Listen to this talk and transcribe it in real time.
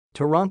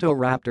Toronto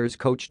Raptors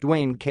coach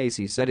Dwane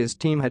Casey said his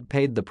team had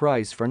paid the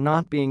price for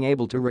not being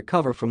able to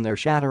recover from their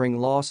shattering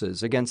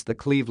losses against the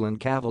Cleveland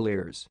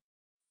Cavaliers.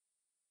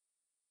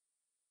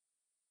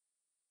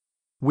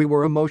 "We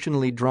were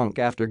emotionally drunk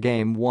after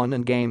Game 1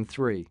 and Game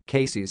 3,"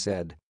 Casey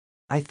said.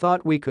 "I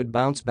thought we could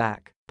bounce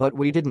back, but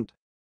we didn't."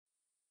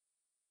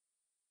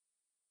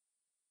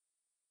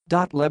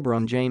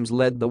 LeBron James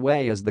led the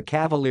way as the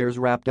Cavaliers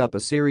wrapped up a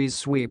series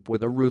sweep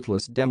with a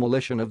ruthless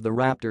demolition of the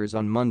Raptors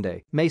on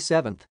Monday, May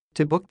 7,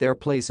 to book their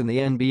place in the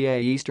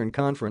NBA Eastern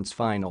Conference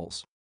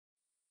Finals.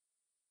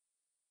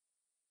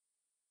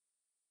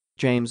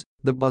 James,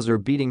 the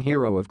buzzer-beating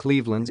hero of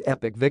Cleveland's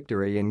epic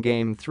victory in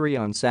Game 3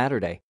 on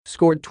Saturday,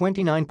 scored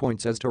 29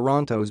 points as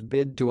Toronto's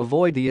bid to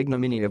avoid the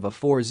ignominy of a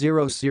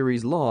 4-0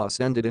 series loss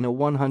ended in a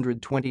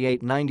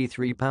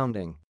 128-93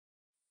 pounding.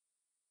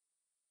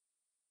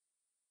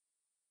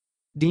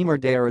 DeMar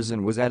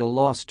DeRozan was at a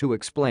loss to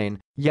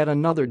explain yet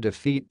another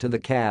defeat to the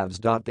Cavs.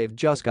 "They've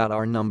just got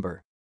our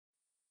number.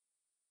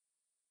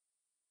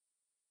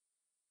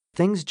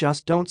 Things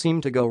just don't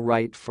seem to go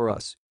right for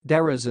us,"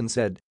 DeRozan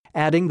said,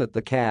 adding that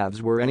the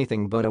Cavs were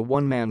anything but a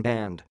one-man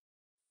band.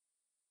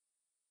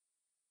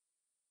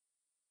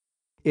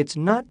 "It's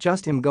not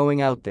just him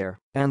going out there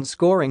and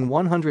scoring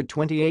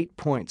 128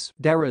 points,"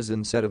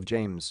 DeRozan said of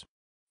James.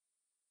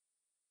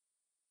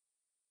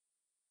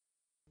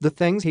 "The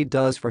things he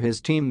does for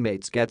his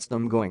teammates gets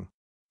them going.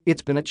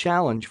 It's been a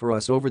challenge for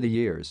us over the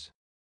years.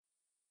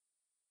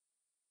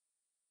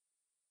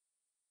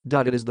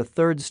 It is the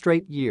third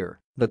straight year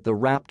that the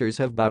Raptors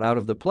have bowed out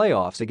of the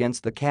playoffs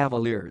against the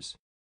Cavaliers."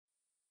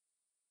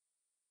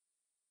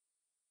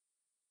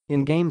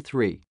 In Game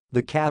 3,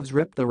 the Cavs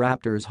ripped the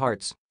Raptors'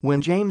 hearts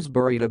when James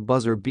buried a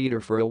buzzer beater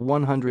for a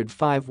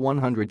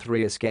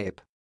 105-103 escape.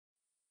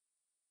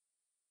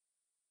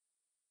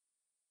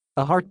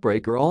 A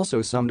heartbreaker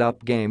also summed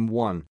up Game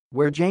 1,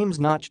 where James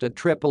notched a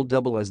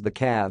triple-double as the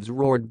Cavs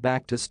roared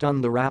back to stun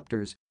the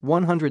Raptors,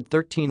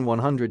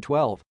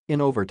 113-112,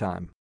 in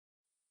overtime.